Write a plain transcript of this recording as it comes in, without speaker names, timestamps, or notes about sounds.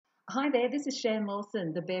Hi there, this is Shan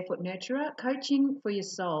Lawson, the Barefoot Nurturer, coaching for your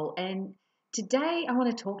soul. And today I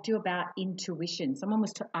want to talk to you about intuition. Someone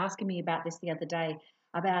was asking me about this the other day,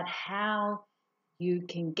 about how you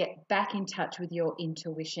can get back in touch with your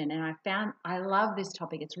intuition. And I love this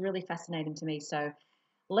topic. It's really fascinating to me. So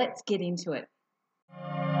let's get into it.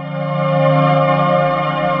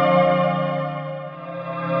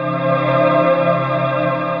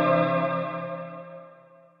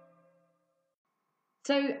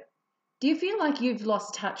 So, do you feel like you've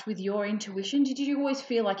lost touch with your intuition? Did you always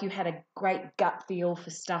feel like you had a great gut feel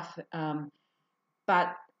for stuff,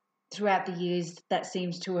 but throughout the years that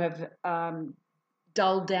seems to have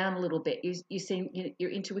dulled down a little bit?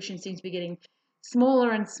 Your intuition seems to be getting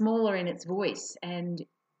smaller and smaller in its voice, and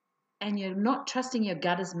you're not trusting your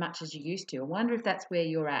gut as much as you used to. I wonder if that's where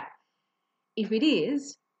you're at. If it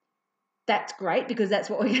is, that's great, because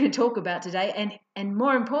that's what we're going to talk about today, and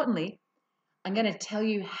more importantly, I'm going to tell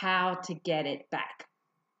you how to get it back.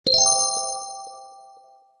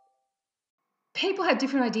 People have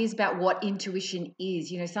different ideas about what intuition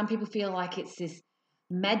is. Some people feel like it's this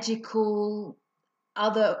magical,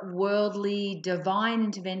 otherworldly, divine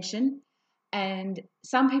intervention, and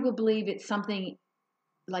some people believe it's something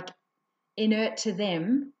like inert to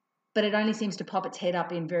them, but it only seems to pop its head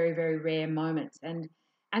up in very, very rare moments. And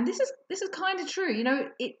this is kind of true.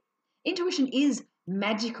 Intuition is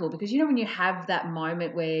magical, because when you have that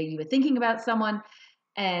moment where you were thinking about someone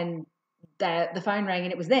and the phone rang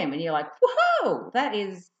and it was them, and you're like, whoa,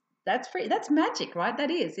 that's magic, right?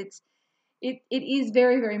 It is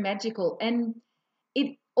very, very magical. And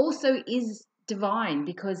it also is divine,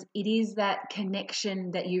 because it is that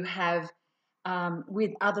connection that you have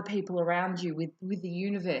with other people around you, with the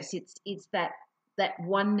universe. It's that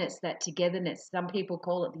oneness, that togetherness. Some people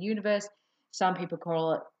call it the universe, some people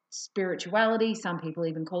call it spirituality, some people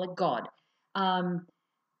even call it God.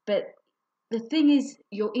 But the thing is,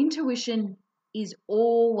 your intuition is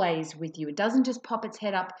always with you. It doesn't just pop its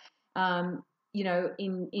head up,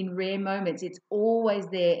 in rare moments. It's always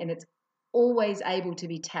there, and it's always able to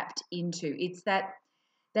be tapped into. It's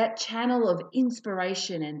that channel of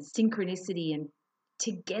inspiration and synchronicity and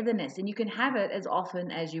togetherness, and you can have it as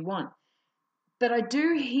often as you want. But I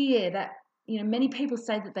do hear that many people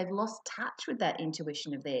say that they've lost touch with that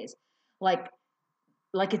intuition of theirs, like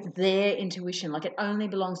it's their intuition, like it only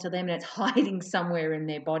belongs to them and it's hiding somewhere in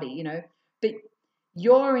their body. But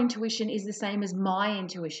your intuition is the same as my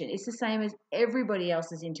intuition. It's the same as everybody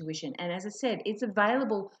else's intuition. And as I said, it's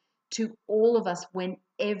available to all of us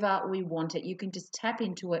whenever we want it. You can just tap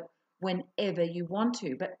into it whenever you want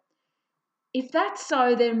to. But if that's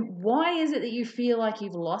so, then why is it that you feel like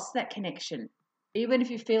you've lost that connection? Even if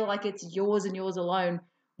you feel like it's yours and yours alone,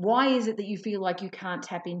 why is it that you feel like you can't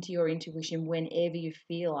tap into your intuition whenever you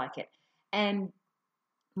feel like it? And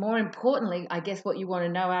more importantly, I guess what you want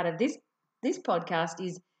to know out of this podcast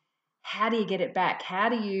is, how do you get it back? How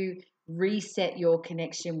do you reset your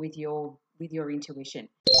connection with your intuition?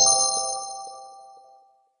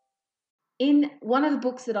 In one of the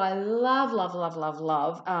books that I love, love, love, love,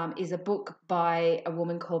 love, is a book by a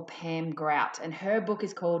woman called Pam Grout, and her book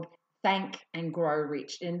is called Thank and Grow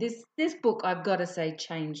Rich. And this book, I've got to say,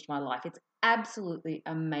 changed my life. It's absolutely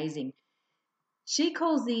amazing. She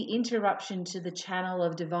calls the interruption to the channel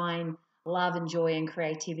of divine love and joy and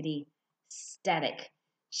creativity static.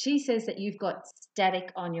 She says that you've got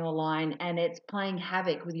static on your line, and it's playing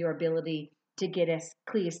havoc with your ability to get a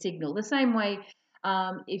clear signal. The same way,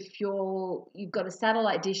 if you've got a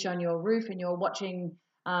satellite dish on your roof and you're watching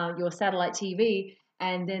your satellite TV,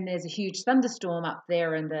 and then there's a huge thunderstorm up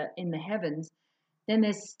there in the heavens, then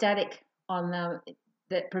there's static on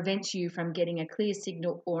that prevents you from getting a clear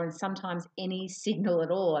signal, or sometimes any signal at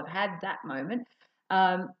all. I've had that moment.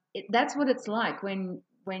 That's what it's like when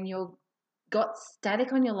you've got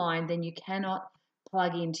static on your line. Then you cannot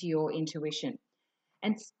plug into your intuition.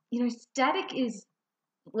 And static is,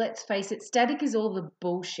 let's face it, static is all the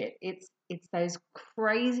bullshit. It's those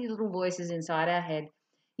crazy little voices inside our head.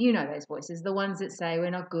 Those voices, the ones that say we're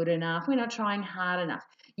not good enough, we're not trying hard enough,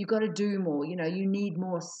 you got to do more, you need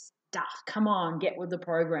more stuff, come on, get with the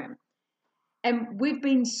program. And we've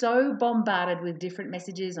been so bombarded with different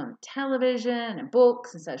messages on television and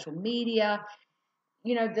books and social media,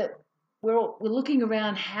 that we're looking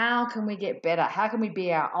around, how can we get better? How can we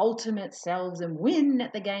be our ultimate selves and win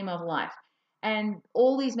at the game of life? And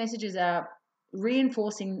all these messages are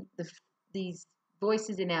reinforcing these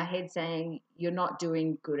voices in our head saying you're not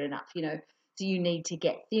doing good enough, so you need to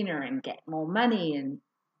get thinner and get more money, and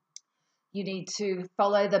you need to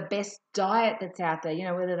follow the best diet that's out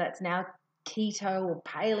there, whether that's now keto or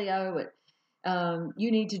paleo.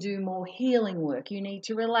 You need to do more healing work. You need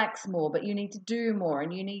to relax more, but you need to do more,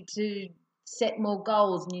 and you need to set more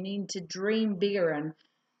goals, and you need to dream bigger, and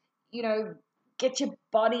get your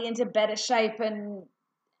body into better shape and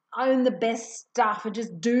own the best stuff, and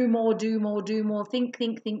just do more, do more, do more. Think,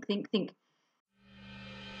 think, think, think, think.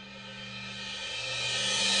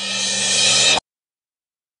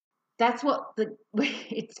 That's what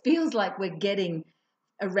it feels like we're getting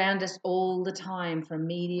around us all the time from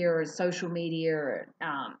media or social media, or,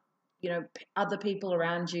 other people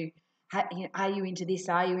around you. Are you into this?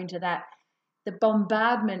 Are you into that? The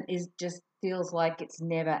bombardment just feels like it's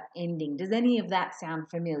never ending. Does any of that sound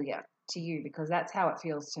familiar to you? Because that's how it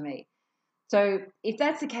feels to me. So if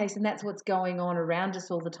that's the case and that's what's going on around us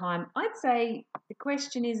all the time, I'd say the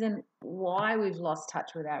question isn't why we've lost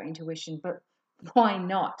touch with our intuition, but why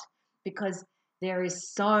not? Because there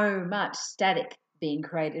is so much static being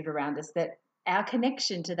created around us that our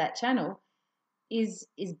connection to that channel is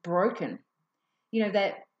broken.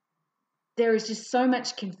 That there is just so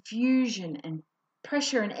much confusion and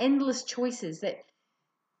pressure and endless choices that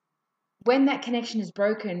when that connection is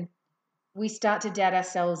broken, we start to doubt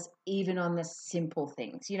ourselves even on the simple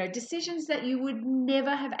things. Decisions that you would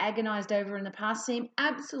never have agonized over in the past seem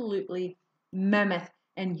absolutely mammoth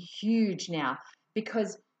and huge now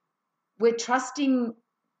because we're trusting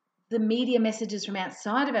the media messages from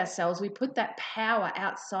outside of ourselves. We put that power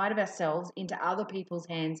outside of ourselves into other people's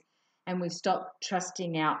hands, and we've stopped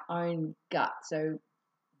trusting our own gut. So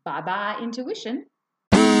bye-bye intuition.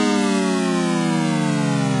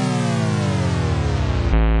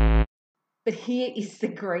 But here is the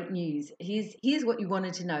great news. Here's what you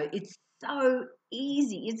wanted to know. It's so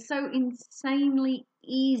easy. It's so insanely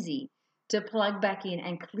easy to plug back in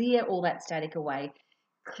and clear all that static away.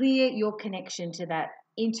 Clear your connection to that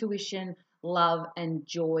intuition, love, and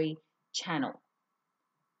joy channel.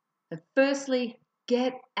 But firstly,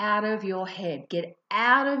 get out of your head. Get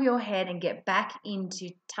out of your head and get back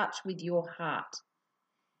into touch with your heart.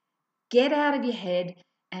 Get out of your head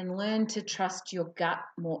and learn to trust your gut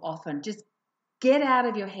more often. Just get out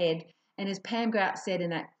of your head. And as Pam Grout said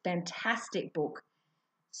in that fantastic book,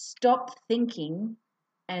 stop thinking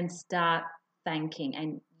and start thanking.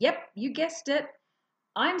 And yep, you guessed it.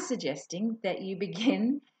 I'm suggesting that you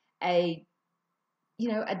begin a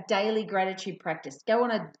daily gratitude practice. Go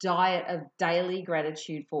on a diet of daily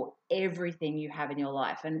gratitude for everything you have in your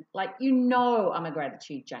life. And I'm a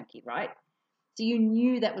gratitude junkie, right? So you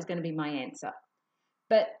knew that was going to be my answer.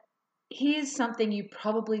 But here's something you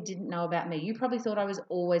probably didn't know about me. You probably thought I was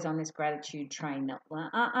always on this gratitude train.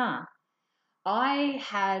 I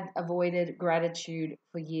had avoided gratitude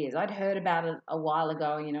for years. I'd heard about it a while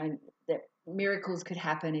ago, that miracles could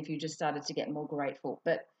happen if you just started to get more grateful.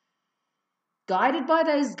 But guided by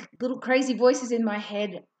those little crazy voices in my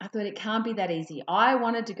head, I thought it can't be that easy. I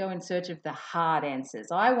wanted to go in search of the hard answers.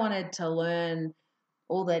 I wanted to learn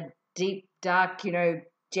all the deep, dark,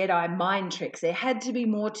 Jedi mind tricks. There had to be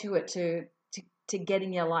more to it to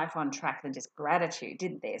getting your life on track than just gratitude,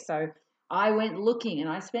 didn't there? So I went looking and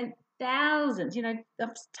I spent thousands.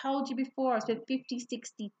 I've told you before, I spent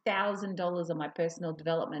 $50,000-$60,000 on my personal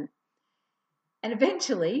development. And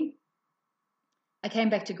eventually I came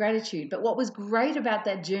back to gratitude. But what was great about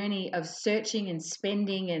that journey of searching and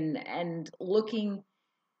spending and looking,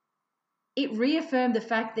 it reaffirmed the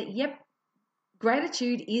fact that, yep,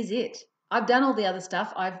 gratitude is it. I've done all the other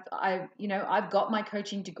stuff. I've got my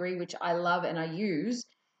coaching degree, which I love and I use.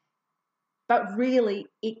 But really,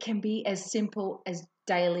 it can be as simple as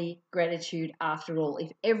daily gratitude after all.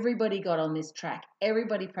 If everybody got on this track,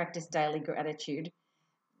 everybody practiced daily gratitude,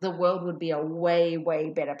 the world would be a way, way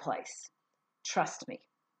better place. Trust me.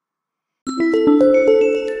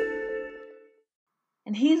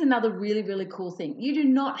 And here's another really, really cool thing. You do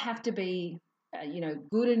not have to be,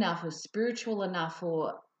 good enough or spiritual enough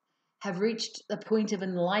or have reached the point of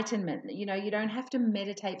enlightenment. You don't have to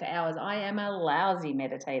meditate for hours. I am a lousy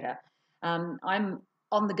meditator. I'm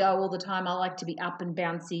on the go all the time. I like to be up and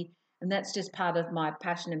bouncy. And that's just part of my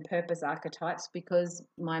passion and purpose archetypes, because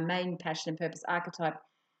my main passion and purpose archetype,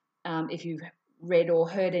 if you've read or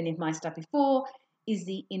heard any of my stuff before, is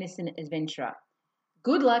the innocent adventurer.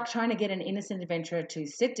 Good luck trying to get an innocent adventurer to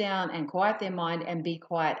sit down and quiet their mind and be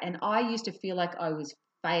quiet. And I used to feel like I was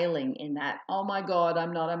failing in that. Oh my God,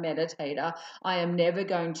 I'm not a meditator. I am never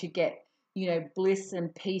going to get, bliss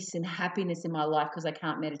and peace and happiness in my life because I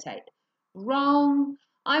can't meditate. Wrong.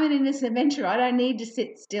 I'm an innocent adventurer. I don't need to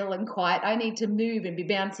sit still and quiet. I need to move and be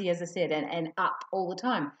bouncy, as I said, and up all the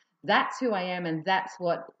time. That's who I am, and that's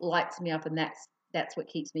what lights me up, and that's what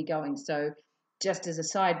keeps me going. So just as a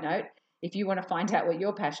side note, if you want to find out what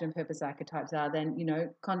your passion and purpose archetypes are, then,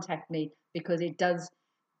 contact me, because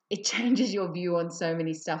it changes your view on so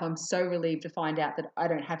many stuff. I'm so relieved to find out that I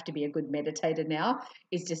don't have to be a good meditator now.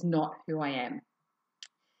 It's just not who I am.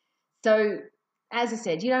 So, as I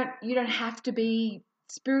said, you don't have to be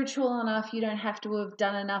spiritual enough. You don't have to have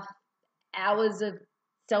done enough hours of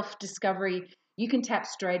self-discovery. You can tap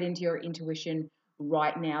straight into your intuition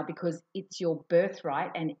right now, because it's your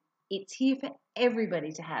birthright and it's here for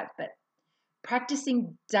everybody to have. But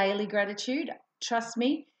practicing daily gratitude, trust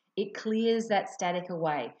me, it clears that static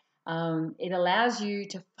away. It allows you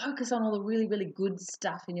to focus on all the really, really good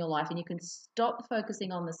stuff in your life, and you can stop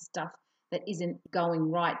focusing on the stuff that isn't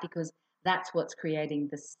going right, because that's what's creating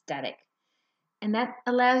the static. And that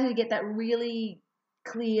allows you to get that really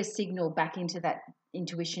clear signal back into that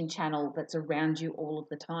intuition channel that's around you all of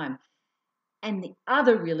the time. And the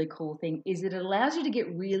other really cool thing is it allows you to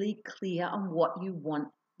get really clear on what you want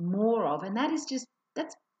more of. And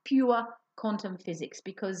that's pure quantum physics,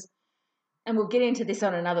 because, and we'll get into this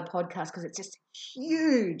on another podcast because it's just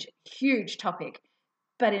huge, huge topic.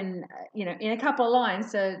 But in a couple of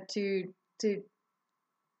lines, so to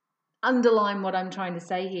underline what I'm trying to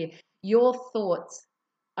say here, your thoughts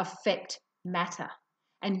affect matter,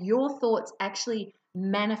 and your thoughts actually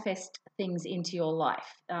manifest things into your life.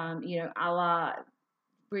 A la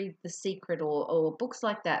read The Secret or books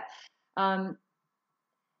like that. And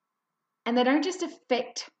they don't just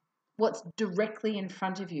affect what's directly in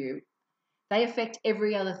front of you, they affect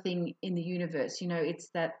every other thing in the universe. It's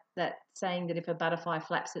that saying that if a butterfly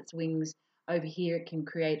flaps its wings over here, it can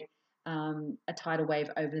create a tidal wave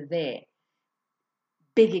over there.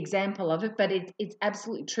 Big example of it, but it's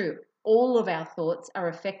absolutely true. All of our thoughts are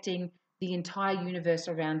affecting the entire universe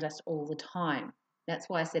around us all the time. That's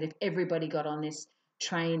why I said if everybody got on this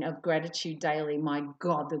train of gratitude daily, my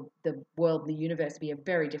God, the world, the universe would be a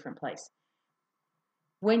very different place.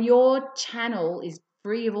 When your channel is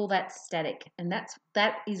free of all that static, and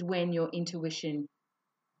that is when your intuition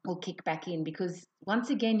will kick back in, because once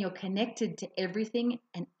again, you're connected to everything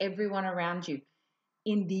and everyone around you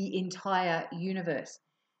in the entire universe.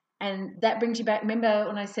 And that brings you back. Remember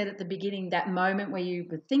when I said at the beginning, that moment where you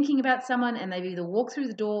were thinking about someone and they've either walked through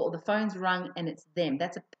the door or the phone's rung and it's them.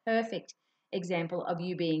 That's a perfect example of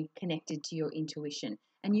you being connected to your intuition.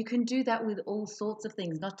 And you can do that with all sorts of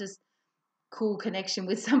things, not just cool connection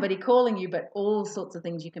with somebody calling you, but all sorts of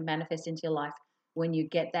things you can manifest into your life when you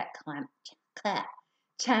get that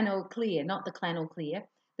channel clear, not the channel clear,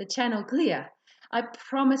 the channel clear. I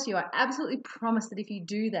promise you, I absolutely promise that if you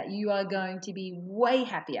do that, you are going to be way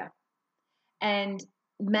happier and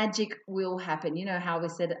magic will happen. You know how we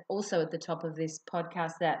said also at the top of this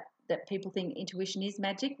podcast that people think intuition is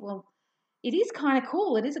magic? Well, it is kind of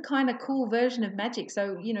cool. It is a kind of cool version of magic.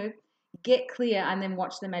 So, get clear and then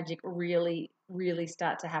watch the magic really, really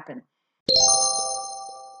start to happen.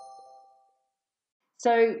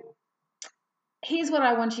 So here's what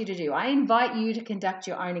I want you to do. I invite you to conduct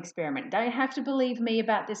your own experiment. Don't have to believe me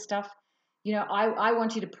about this stuff. I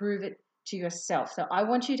want you to prove it to yourself. So I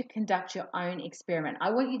want you to conduct your own experiment.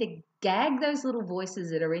 I want you to gag those little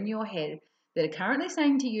voices that are in your head that are currently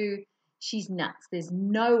saying to you, she's nuts. There's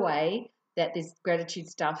no way that this gratitude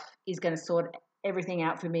stuff is going to sort everything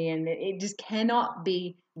out for me. And it just cannot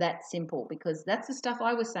be that simple, because that's the stuff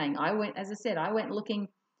I was saying. As I said, I went looking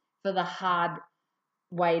for the hard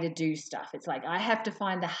way to do stuff. It's like I have to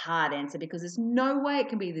find the hard answer because there's no way it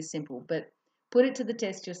can be this simple. But put it to the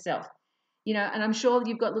test yourself. And I'm sure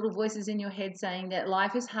you've got little voices in your head saying that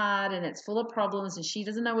life is hard and it's full of problems and she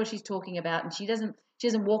doesn't know what she's talking about, and she hasn't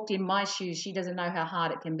walked in my shoes. She doesn't know how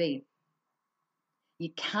hard it can be. You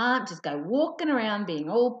can't just go walking around being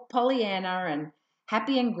all Pollyanna and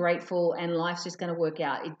happy and grateful and life's just going to work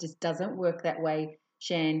out. It just doesn't work that way,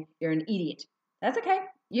 Shan. You're an idiot. That's okay.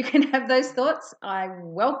 You can have those thoughts. I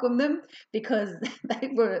welcome them, because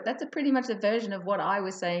that's pretty much a version of what I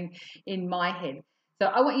was saying in my head. So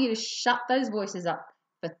I want you to shut those voices up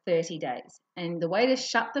for 30 days. And the way to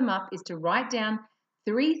shut them up is to write down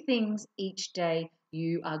 3 things each day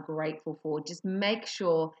you are grateful for. Just make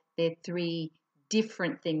sure they're 3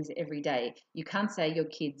 different things every day. You can't say your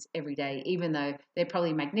kids every day, even though they're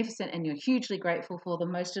probably magnificent and you're hugely grateful for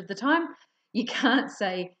them most of the time. You can't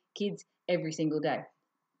say kids every single day.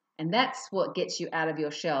 And that's what gets you out of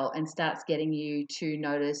your shell and starts getting you to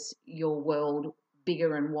notice your world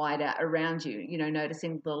bigger and wider around you.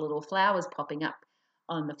 Noticing the little flowers popping up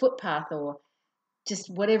on the footpath, or just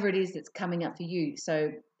whatever it is that's coming up for you.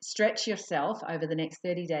 So stretch yourself over the next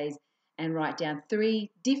 30 days and write down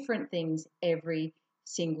 3 different things every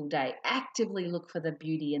single day. Actively look for the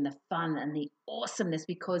beauty and the fun and the awesomeness,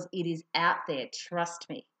 because it is out there. Trust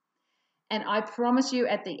me. And I promise you,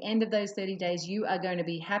 at the end of those 30 days, you are going to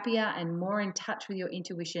be happier and more in touch with your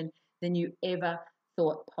intuition than you ever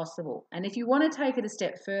thought possible. And if you want to take it a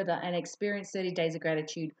step further and experience 30 days of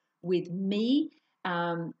gratitude with me,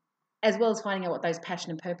 as well as finding out what those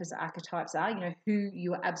passion and purpose archetypes are, who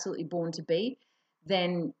you are absolutely born to be,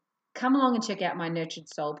 then come along and check out my Nurtured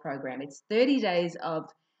Soul program. It's 30 days of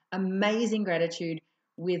amazing gratitude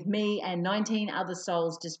with me and 19 other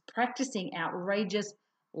souls just practicing outrageous,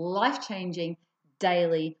 life-changing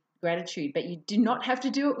daily gratitude. But you do not have to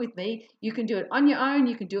do it with me. You can do it on your own.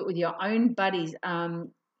 You can do it with your own buddies.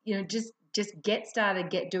 Just get started,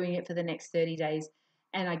 get doing it for the next 30 days.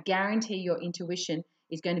 And I guarantee your intuition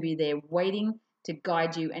is going to be there waiting to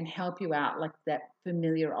guide you and help you out like that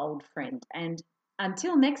familiar old friend. And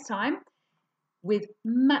until next time, with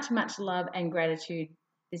much, much love and gratitude,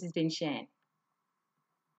 this has been Shan.